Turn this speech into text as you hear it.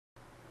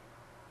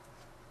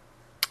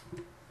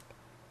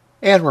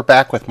And we're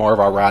back with more of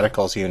our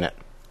radicals unit.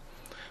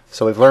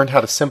 So we've learned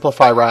how to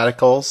simplify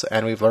radicals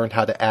and we've learned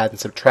how to add and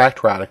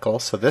subtract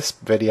radicals. So this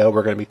video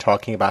we're going to be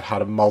talking about how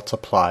to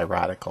multiply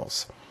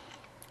radicals.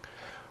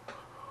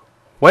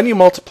 When you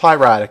multiply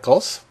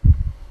radicals,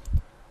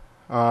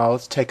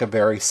 let's take a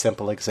very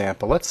simple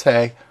example. Let's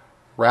say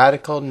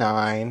radical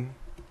 9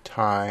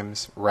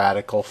 times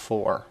radical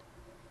 4.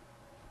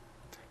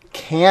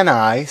 Can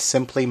I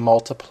simply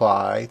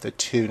multiply the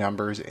two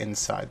numbers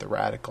inside the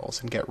radicals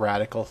and get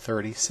radical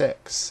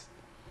 36?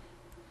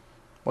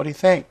 What do you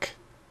think?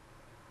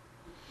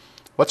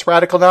 What's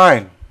radical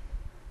 9?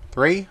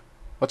 3.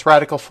 What's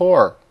radical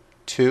 4?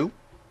 2.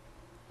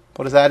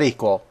 What does that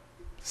equal?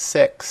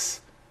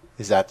 6.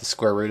 Is that the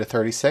square root of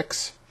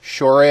 36?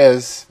 Sure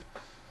is.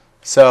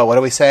 So what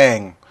are we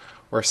saying?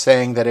 We're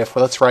saying that if,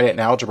 let's write it in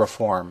algebra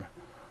form,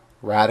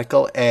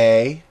 radical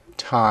A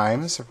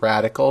times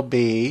radical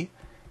B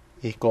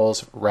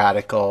equals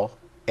radical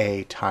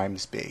A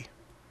times B.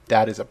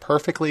 That is a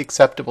perfectly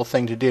acceptable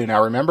thing to do.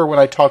 Now remember when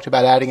I talked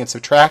about adding and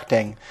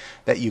subtracting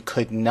that you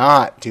could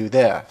not do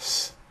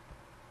this.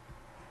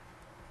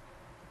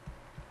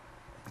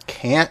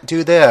 Can't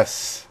do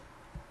this.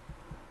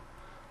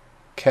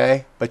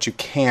 Okay? But you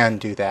can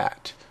do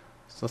that.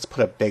 So let's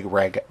put a big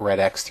red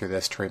X through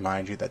this to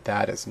remind you that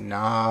that is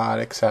not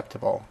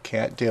acceptable.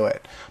 Can't do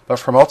it. But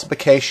for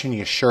multiplication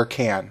you sure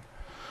can.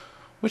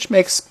 Which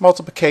makes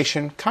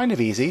multiplication kind of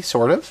easy,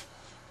 sort of.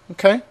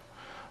 Okay?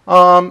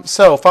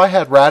 So if I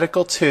had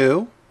radical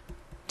 2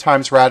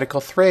 times radical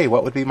 3,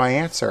 what would be my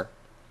answer?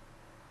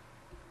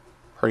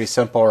 Pretty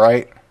simple,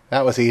 right?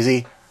 That was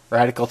easy.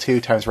 Radical 2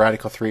 times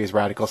radical 3 is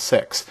radical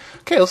 6.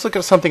 Okay, let's look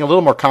at something a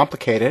little more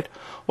complicated.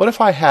 What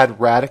if I had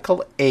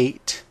radical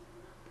 8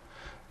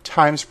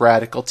 times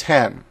radical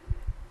 10?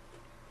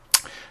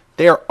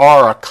 There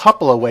are a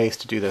couple of ways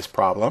to do this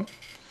problem.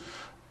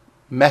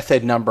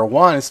 Method number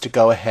one is to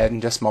go ahead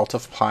and just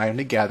multiply them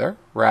together.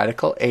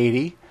 Radical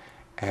 80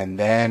 and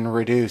then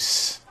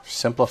reduce.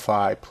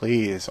 Simplify,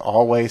 please.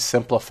 Always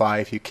simplify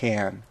if you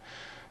can.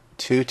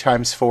 2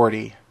 times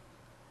 40.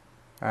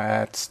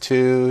 That's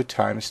 2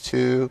 times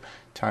 2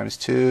 times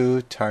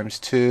 2 times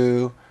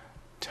 2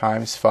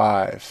 times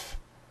 5.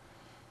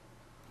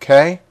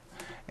 Okay?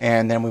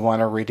 And then we want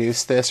to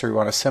reduce this, or we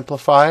want to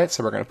simplify it,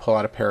 so we're going to pull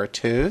out a pair of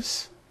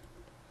 2's.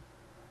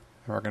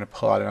 And we're going to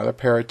pull out another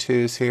pair of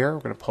 2's here.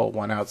 We're going to pull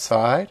one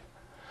outside.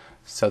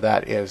 So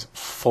that is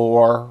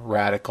 4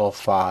 radical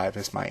 5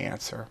 is my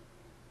answer.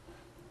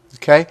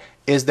 Okay?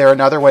 Is there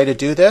another way to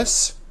do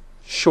this?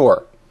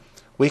 Sure.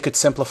 We could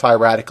simplify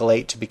radical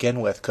 8 to begin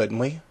with, couldn't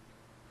we?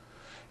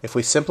 If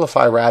we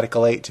simplify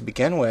radical 8 to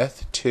begin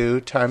with,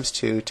 2 times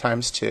 2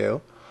 times 2,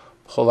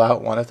 pull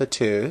out one of the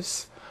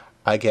 2's,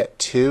 I get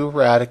 2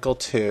 radical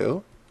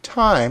 2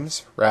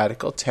 times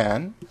radical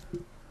 10.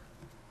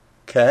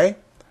 Okay?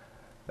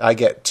 I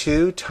get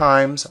 2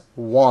 times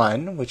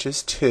 1, which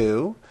is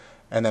 2,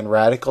 and then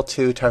radical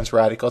 2 times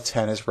radical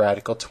 10 is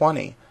radical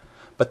 20.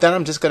 But then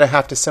I'm just going to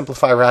have to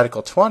simplify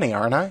radical 20,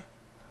 aren't I?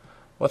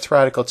 What's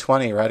radical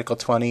 20? Radical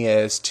 20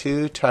 is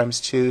 2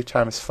 times 2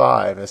 times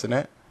 5, isn't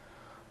it?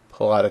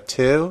 Pull out a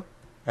 2,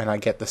 and I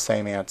get the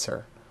same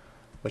answer,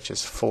 which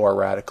is 4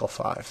 radical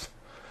 5.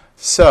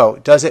 So,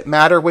 does it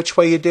matter which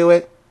way you do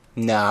it?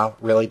 No,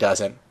 really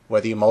doesn't.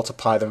 Whether you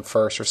multiply them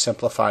first or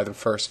simplify them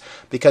first.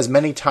 Because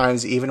many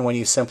times, even when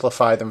you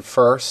simplify them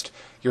first,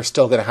 you're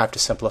still going to have to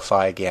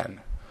simplify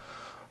again.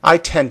 I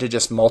tend to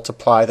just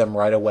multiply them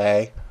right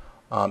away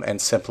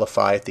and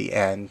simplify at the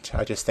end.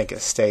 I just think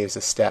it saves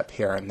a step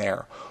here and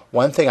there.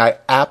 One thing I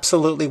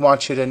absolutely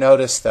want you to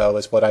notice, though,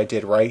 is what I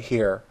did right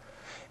here.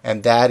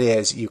 And that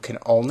is, you can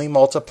only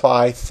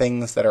multiply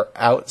things that are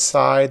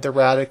outside the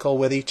radical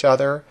with each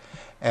other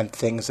and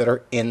things that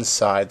are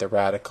inside the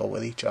radical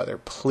with each other.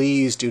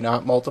 Please do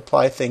not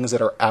multiply things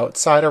that are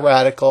outside a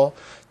radical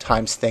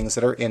times things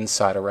that are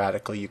inside a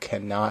radical. You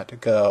cannot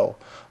go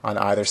on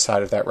either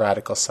side of that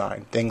radical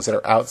sign. Things that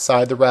are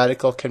outside the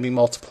radical can be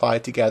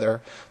multiplied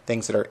together.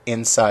 Things that are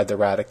inside the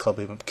radical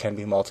can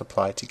be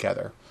multiplied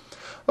together.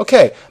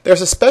 Okay,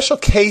 there's a special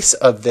case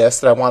of this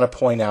that I want to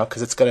point out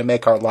because it's going to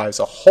make our lives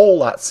a whole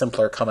lot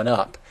simpler coming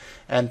up.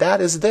 And that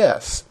is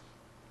this.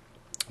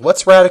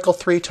 What's radical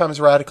 3 times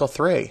radical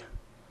 3?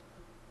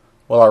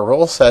 Well, our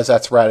rule says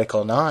that's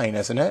radical 9,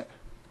 isn't it?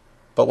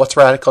 But what's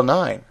radical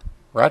 9?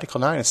 Radical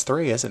 9 is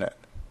 3, isn't it?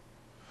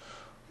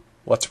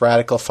 What's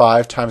radical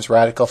 5 times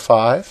radical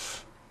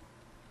 5?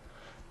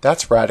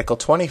 That's radical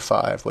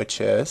 25, which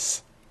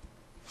is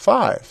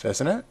 5,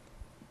 isn't it?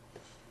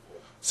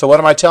 So what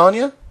am I telling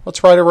you?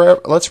 Let's write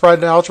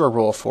an algebra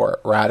rule for it.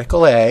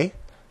 Radical A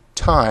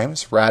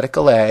times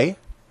radical A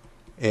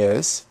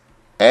is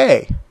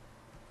A.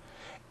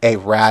 A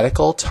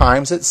radical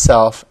times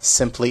itself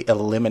simply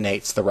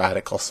eliminates the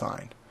radical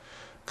sign.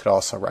 Could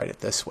also write it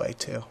this way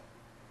too.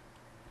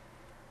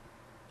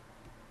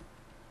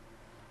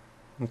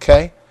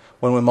 Okay?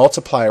 When we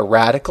multiply a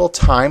radical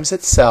times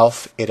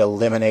itself, it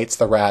eliminates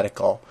the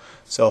radical.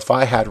 So if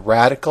I had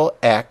radical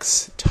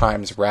x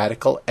times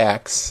radical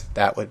x,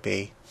 that would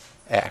be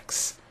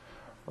x.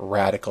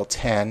 radical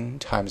 10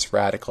 times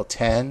radical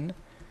 10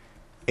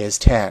 is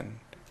 10.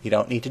 You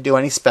don't need to do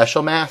any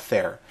special math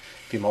there.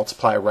 If you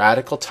multiply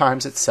radical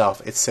times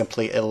itself, it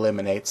simply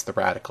eliminates the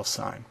radical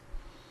sign.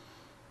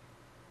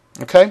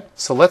 Okay,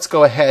 so let's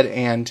go ahead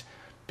and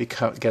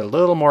get a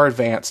little more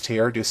advanced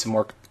here, do some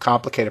more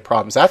complicated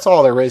problems. That's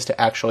all there is to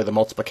actually the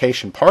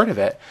multiplication part of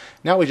it.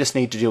 Now we just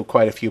need to do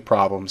quite a few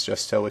problems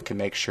just so we can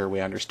make sure we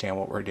understand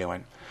what we're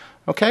doing.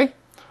 Okay,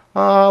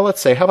 let's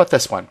say, how about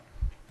this one?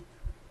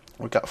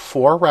 We've got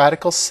 4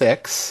 radical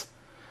 6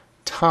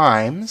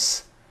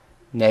 times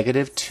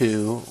negative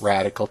 2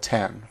 radical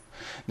 10.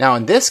 Now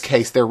in this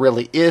case there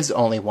really is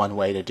only one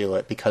way to do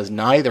it because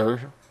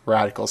neither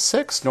radical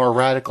 6 nor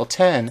radical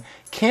 10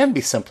 can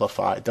be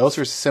simplified. Those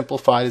are as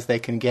simplified as they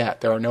can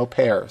get. There are no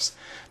pairs.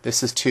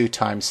 This is 2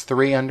 times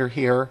 3 under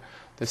here.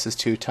 This is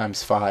 2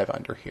 times 5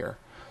 under here.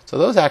 So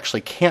those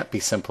actually can't be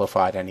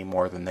simplified any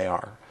more than they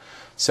are.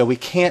 So we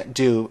can't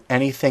do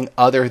anything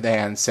other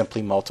than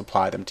simply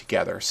multiply them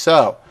together.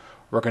 So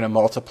we're going to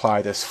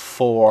multiply this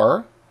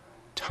 4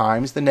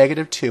 times the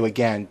negative 2.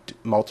 Again,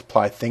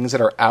 multiply things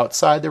that are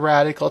outside the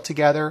radical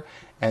together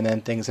and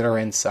then things that are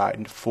inside.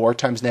 And 4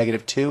 times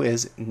negative 2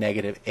 is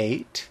negative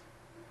 8.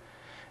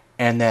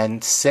 And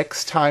then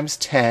 6 times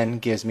 10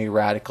 gives me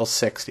radical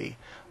 60.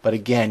 But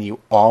again, you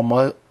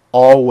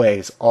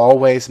always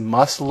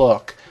must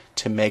look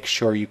to make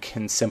sure you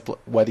can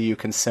whether you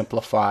can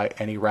simplify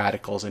any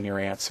radicals in your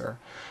answer.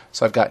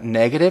 So I've got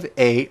negative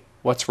 8.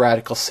 What's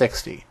radical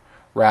 60?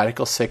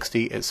 Radical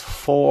 60 is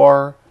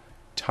 4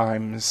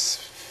 times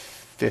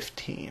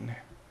 15.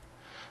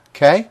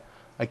 Okay?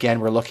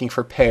 Again, we're looking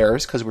for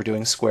pairs because we're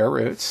doing square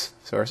roots.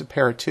 So there's a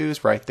pair of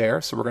 2's right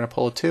there. So we're going to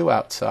pull a 2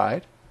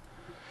 outside.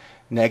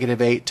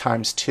 Negative 8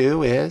 times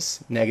 2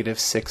 is negative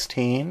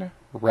 16.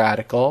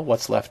 Radical,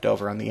 what's left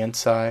over on the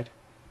inside?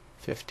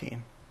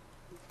 15.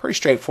 Pretty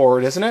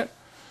straightforward, isn't it?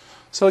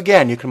 So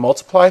again, you can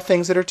multiply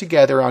things that are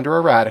together under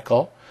a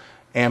radical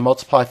and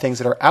multiply things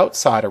that are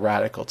outside a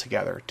radical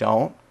together.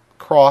 Don't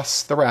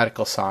cross the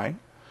radical sign.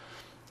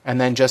 And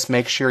then just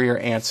make sure your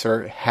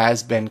answer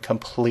has been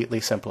completely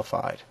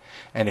simplified.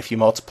 And if you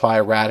multiply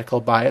a radical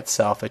by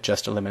itself, it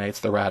just eliminates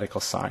the radical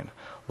sign.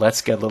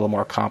 Let's get a little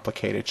more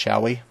complicated,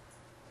 shall we?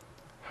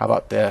 How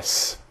about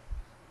this?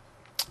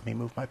 Let me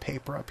move my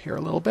paper up here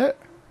a little bit.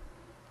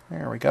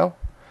 There we go.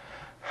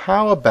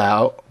 How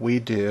about we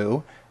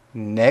do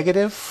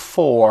negative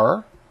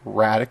 4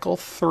 radical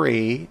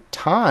 3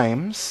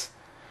 times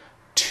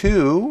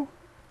 2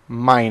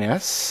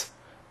 minus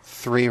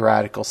 3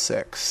 radical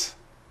 6.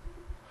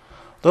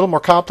 A little more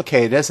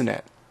complicated, isn't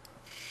it?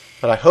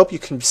 But I hope you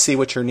can see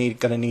what you're going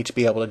to need to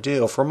be able to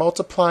do. If we're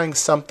multiplying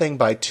something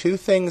by 2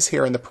 things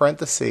here in the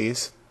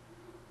parentheses,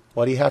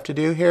 what do you have to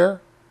do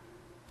here?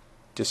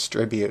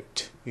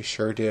 Distribute. You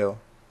sure do.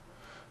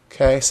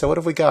 Okay, so what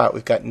have we got?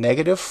 We've got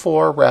negative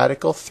 4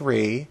 radical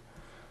 3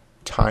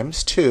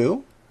 times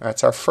 2.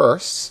 That's our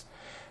firsts.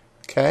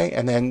 Okay,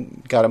 and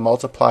then got to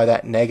multiply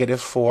that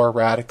negative 4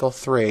 radical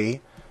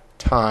 3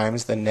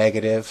 times the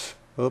negative,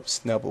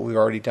 oops, no, but we've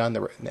already done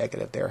the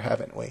negative there,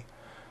 haven't we?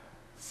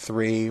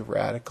 3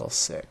 radical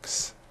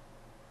 6.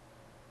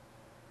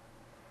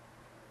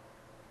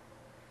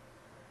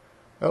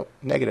 Oh,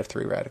 negative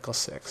 3 radical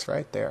 6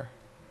 right there.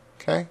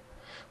 Okay?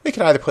 We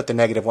can either put the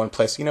negative one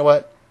place. You know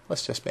what?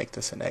 Let's just make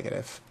this a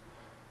negative.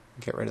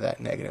 Get rid of that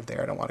negative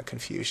there. I don't want to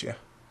confuse you.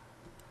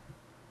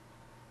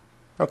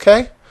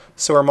 Okay?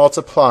 So we're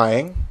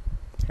multiplying.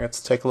 Here,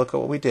 let's take a look at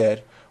what we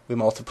did. We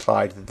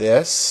multiplied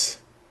this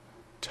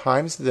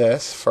times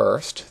this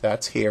first.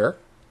 That's here.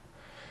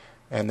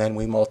 And then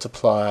we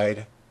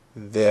multiplied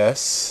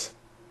this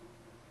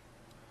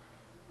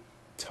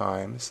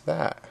times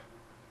that.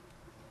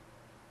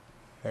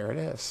 There it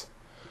is.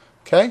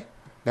 Okay?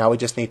 Now we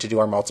just need to do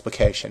our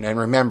multiplication. And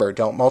remember,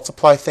 don't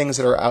multiply things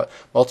that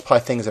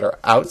are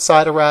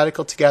outside a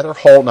radical together,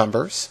 whole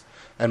numbers,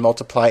 and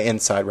multiply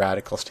inside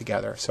radicals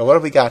together. So what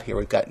have we got here?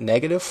 We've got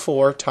negative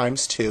 4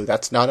 times 2.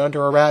 That's not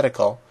under a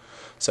radical.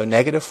 So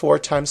negative 4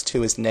 times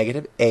 2 is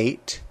negative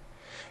 8.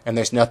 And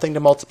there's nothing to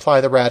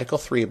multiply the radical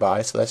 3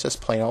 by, so that's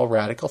just plain old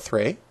radical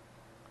 3.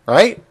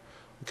 Right?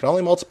 We can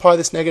only multiply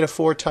this negative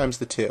 4 times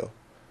the 2.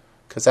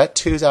 Because that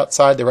 2 is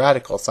outside the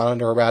radical. It's not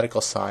under a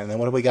radical sign. And then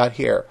what do we got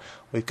here?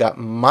 We've got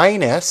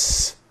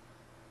minus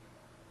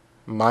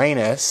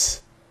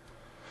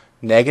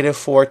negative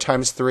 4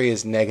 times 3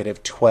 is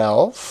negative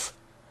 12.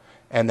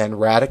 And then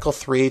radical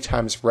 3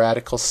 times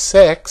radical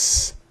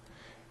 6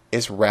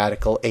 is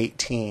radical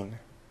 18.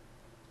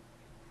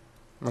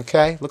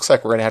 Okay? Looks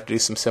like we're going to have to do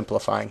some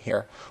simplifying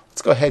here.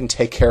 Let's go ahead and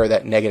take care of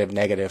that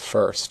negative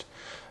first.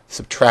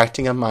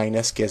 Subtracting a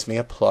minus gives me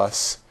a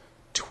plus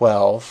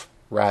 12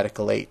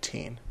 radical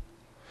 18.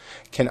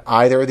 Can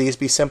either of these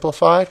be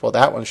simplified? Well,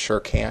 that one sure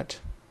can't.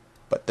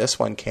 But this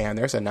one can.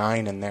 There's a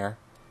 9 in there.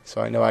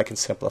 So I know I can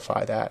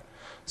simplify that.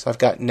 So I've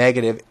got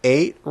negative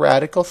 8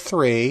 radical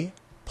 3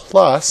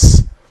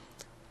 plus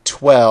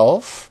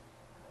 12.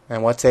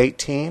 And what's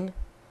 18?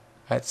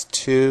 That's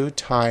 2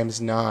 times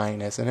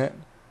 9, isn't it?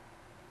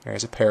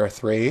 There's a pair of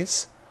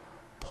 3's.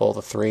 Pull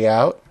the 3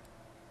 out.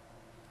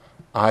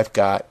 I've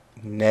got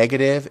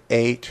negative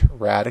 8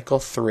 radical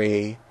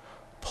 3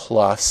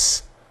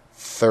 plus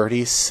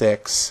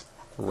 36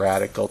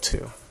 radical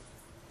 2.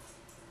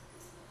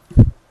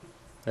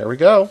 There we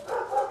go.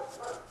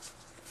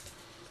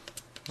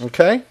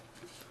 Okay.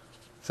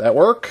 Does that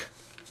work?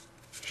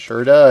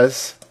 Sure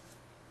does.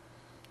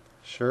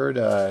 Sure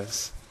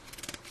does.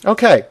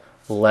 Okay,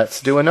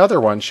 let's do another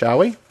one, shall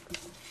we?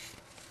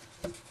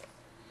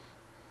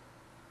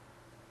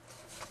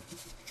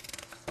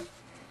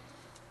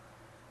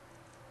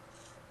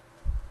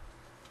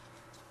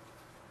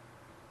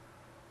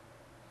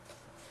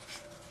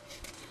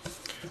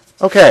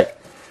 Okay.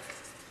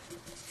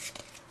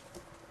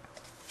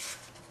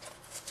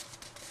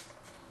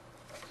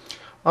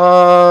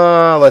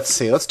 Let's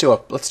see. Let's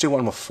do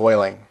one with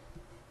foiling.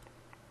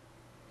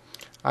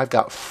 I've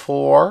got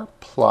 4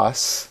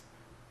 plus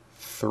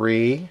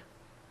 3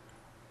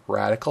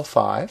 radical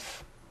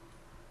 5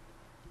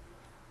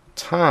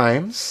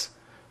 times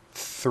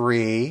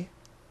 3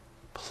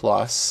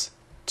 plus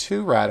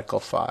 2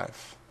 radical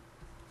 5.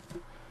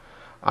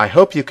 I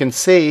hope you can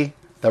see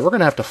that we're going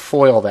to have to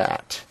FOIL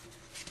that.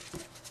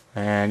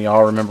 And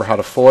y'all remember how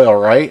to FOIL,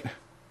 right?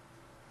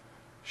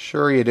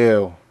 Sure you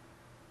do.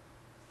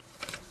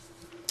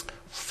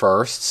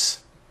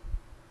 Firsts,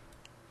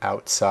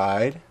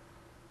 outside,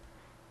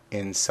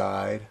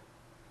 inside,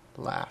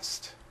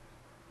 last.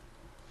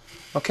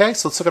 Okay,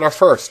 so let's look at our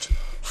first.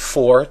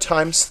 4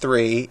 times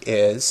 3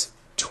 is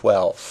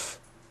 12.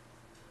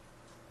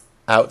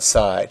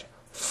 Outside.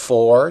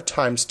 4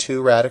 times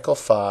 2 radical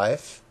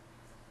 5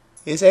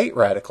 is 8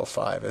 radical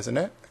 5, isn't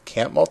it? I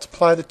can't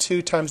multiply the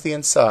 2 times the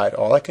inside.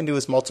 All I can do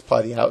is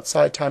multiply the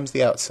outside times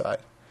the outside.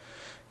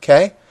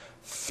 Okay?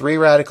 3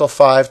 radical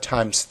 5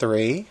 times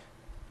 3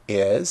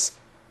 is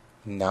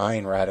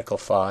 9 radical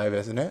 5,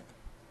 isn't it?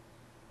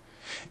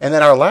 And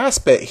then our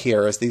last bit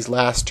here is these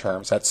last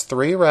terms. That's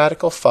 3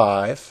 radical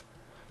 5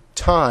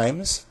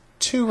 times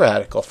 2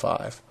 radical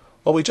 5.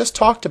 Well, we just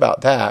talked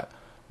about that.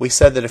 We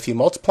said that if you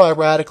multiply a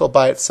radical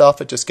by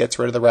itself, it just gets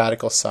rid of the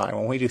radical sign.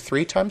 When we do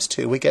 3 times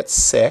 2, we get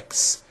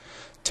 6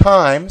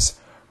 times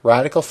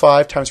radical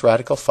 5 times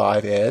radical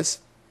 5 is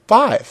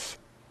 5.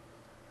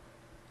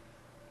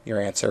 Your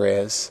answer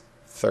is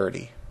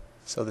 30.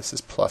 So this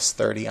is plus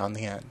 30 on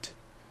the end.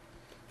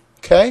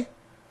 Okay?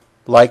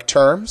 Like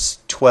terms,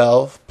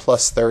 12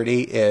 plus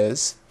 30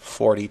 is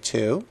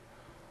 42,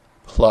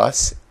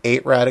 plus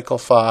 8 radical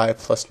 5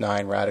 plus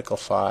 9 radical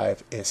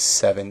 5 is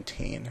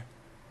 17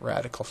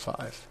 radical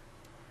 5.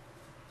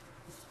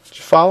 Did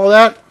you follow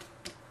that?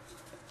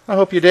 I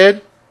hope you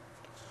did.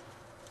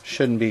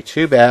 Shouldn't be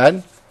too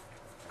bad.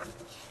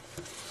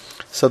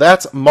 So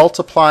that's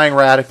multiplying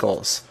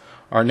radicals.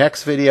 Our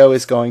next video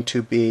is going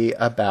to be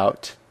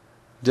about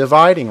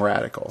dividing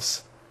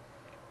radicals.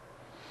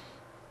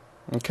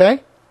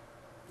 Okay?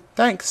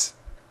 Thanks.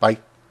 Bye.